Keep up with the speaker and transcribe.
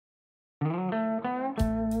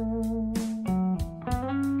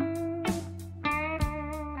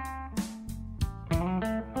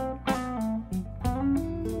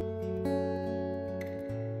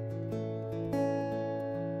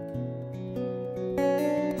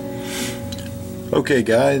Okay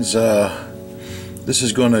guys, this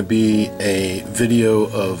is going to be a video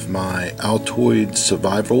of my Altoids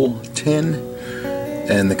survival tin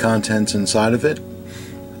and the contents inside of it.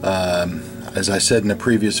 As I said in a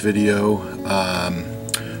previous video,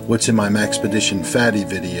 what's in my Maxpedition Fatty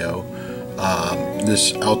video,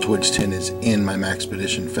 this Altoids tin is in my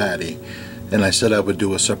Maxpedition Fatty, and I said I would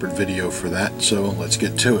do a separate video for that, so let's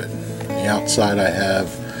get to it. On the outside I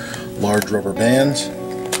have large rubber bands,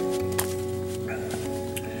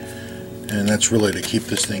 and that's really to keep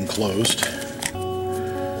this thing closed.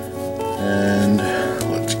 And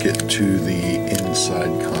let's get to the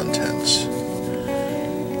inside contents.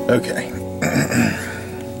 Okay.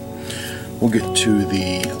 We'll get to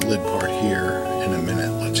the lid part here in a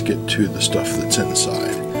minute. Let's get to the stuff that's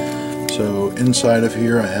inside. So inside of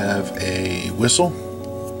here I have a whistle,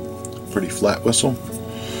 pretty flat whistle.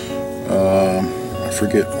 I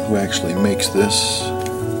forget who actually makes this.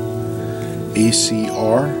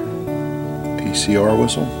 ACR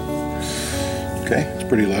whistle. Okay, it's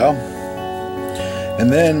pretty loud. And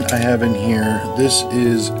then I have in here, this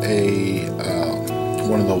is a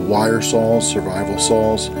one of the wire saws, survival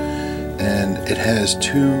saws, and it has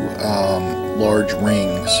two large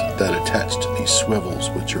rings that attach to these swivels,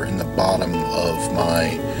 which are in the bottom of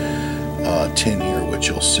my tin here, which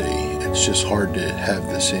you'll see. It's just hard to have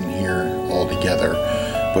this in here all together,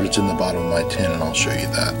 but it's in the bottom of my tin, and I'll show you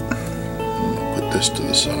that. I'm going to put this to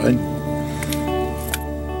the side.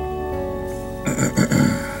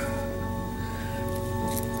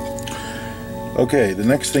 Okay, the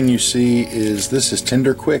next thing you see is this is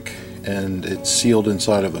Tinder Quick, and it's sealed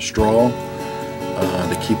inside of a straw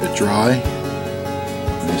to keep it dry.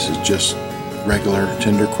 This is just regular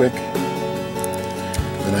Tinder Quick.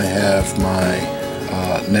 Then I have my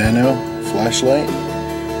Nano flashlight.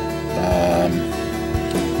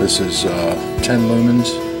 This is 10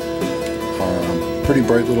 lumens. Pretty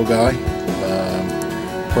bright little guy.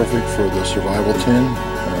 Perfect for the survival tin,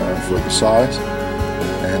 for the size,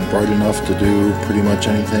 and bright enough to do pretty much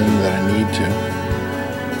anything that I need to.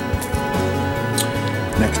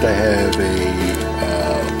 Next I have a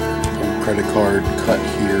credit card cut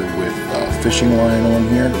here with fishing line on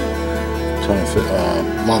here. A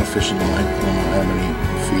lot of fishing line. I don't know how many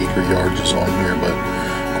feet or yards is on here, but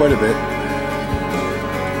quite a bit.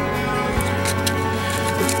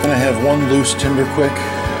 And I have one loose Tinder Quick,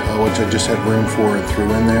 which I just had room for and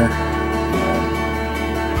threw in there.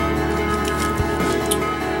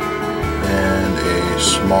 And a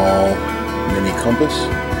small mini compass,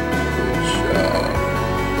 which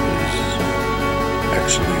is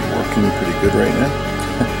actually working pretty good right now.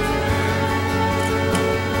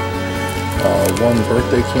 One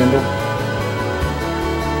birthday candle.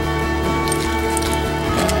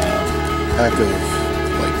 Pack of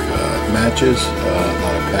matches,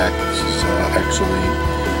 not a pack, this is actually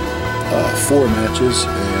 4 matches,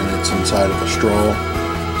 and it's inside of a straw,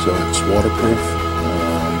 so it's waterproof.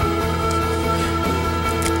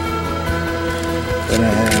 Then I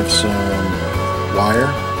have some wire,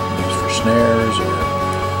 used for snares or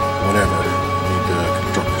whatever. You need to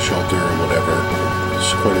construct a shelter or whatever. There's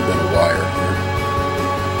quite a bit of wire here.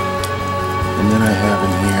 And then I have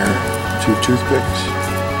in here 2 toothpicks.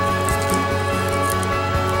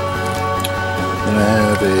 And I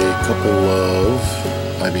have a couple of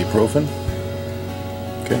ibuprofen.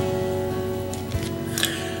 Okay.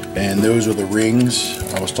 And those are the rings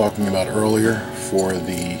I was talking about earlier for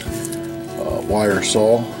the wire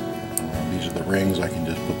saw. These are the rings. I can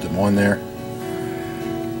just put them on there.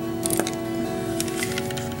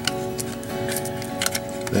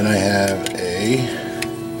 Then I have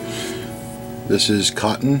this is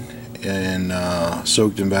cotton and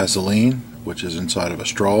soaked in Vaseline, which is inside of a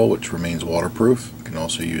straw, which remains waterproof. You can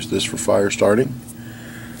also use this for fire starting.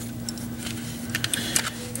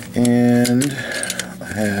 And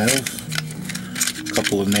I have a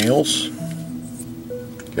couple of nails.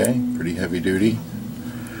 Okay, pretty heavy duty.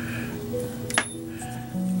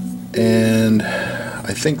 And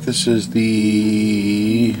I think this is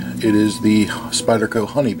the Spyderco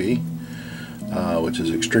Honeybee, which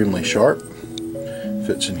is extremely sharp.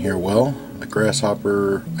 Fits in here well. The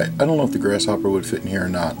grasshopper, I don't know if the grasshopper would fit in here or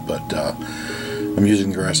not, but I'm using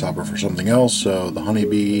the grasshopper for something else, so the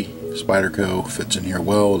Honeybee Spyderco fits in here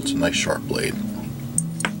well. It's a nice sharp blade.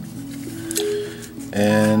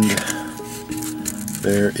 And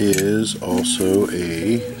there is also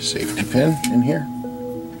a safety pin in here,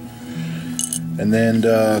 and then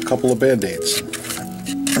a couple of band-aids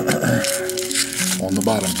on the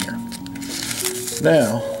bottom here.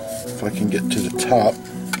 Now, if I can get to the top,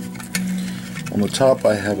 on the top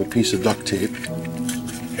I have a piece of duct tape,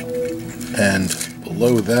 and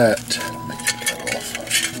below that, make sure that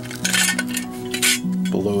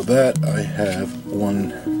below that I have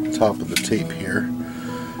on top of the tape here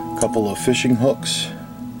a couple of fishing hooks,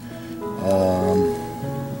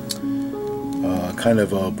 kind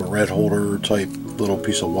of a barrette holder type little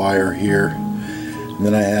piece of wire here, and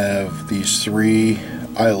then I have these 3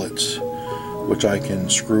 eyelets which I can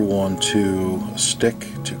screw onto a stick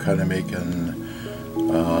to kind of make an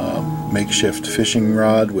makeshift fishing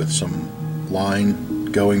rod with some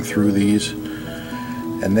line going through these.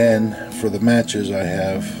 And then for the matches I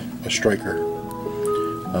have a striker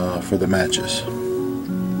for the matches,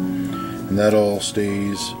 and that all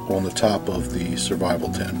stays on the top of the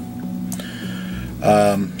survival tin.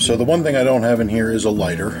 So the one thing I don't have in here is a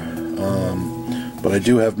lighter, but I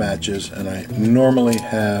do have matches, and I normally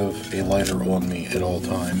have a lighter on me at all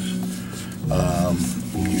times.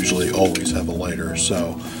 Usually always have a lighter,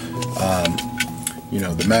 so you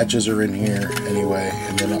know, the matches are in here anyway,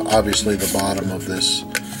 and then obviously the bottom of this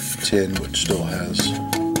tin, which still has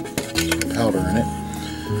some powder in it,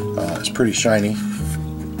 is pretty shiny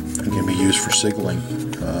and can be used for signaling.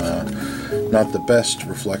 Not the best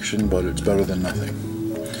reflection, but it's better than nothing.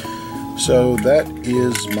 So that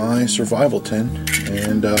is my survival tin,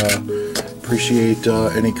 and appreciate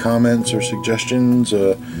any comments or suggestions,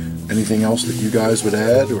 anything else that you guys would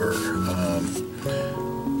add, or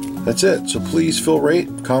that's it. So please feel rate,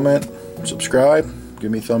 comment, subscribe,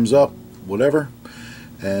 give me a thumbs up, whatever.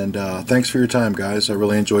 And thanks for your time, guys. I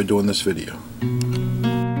really enjoyed doing this video.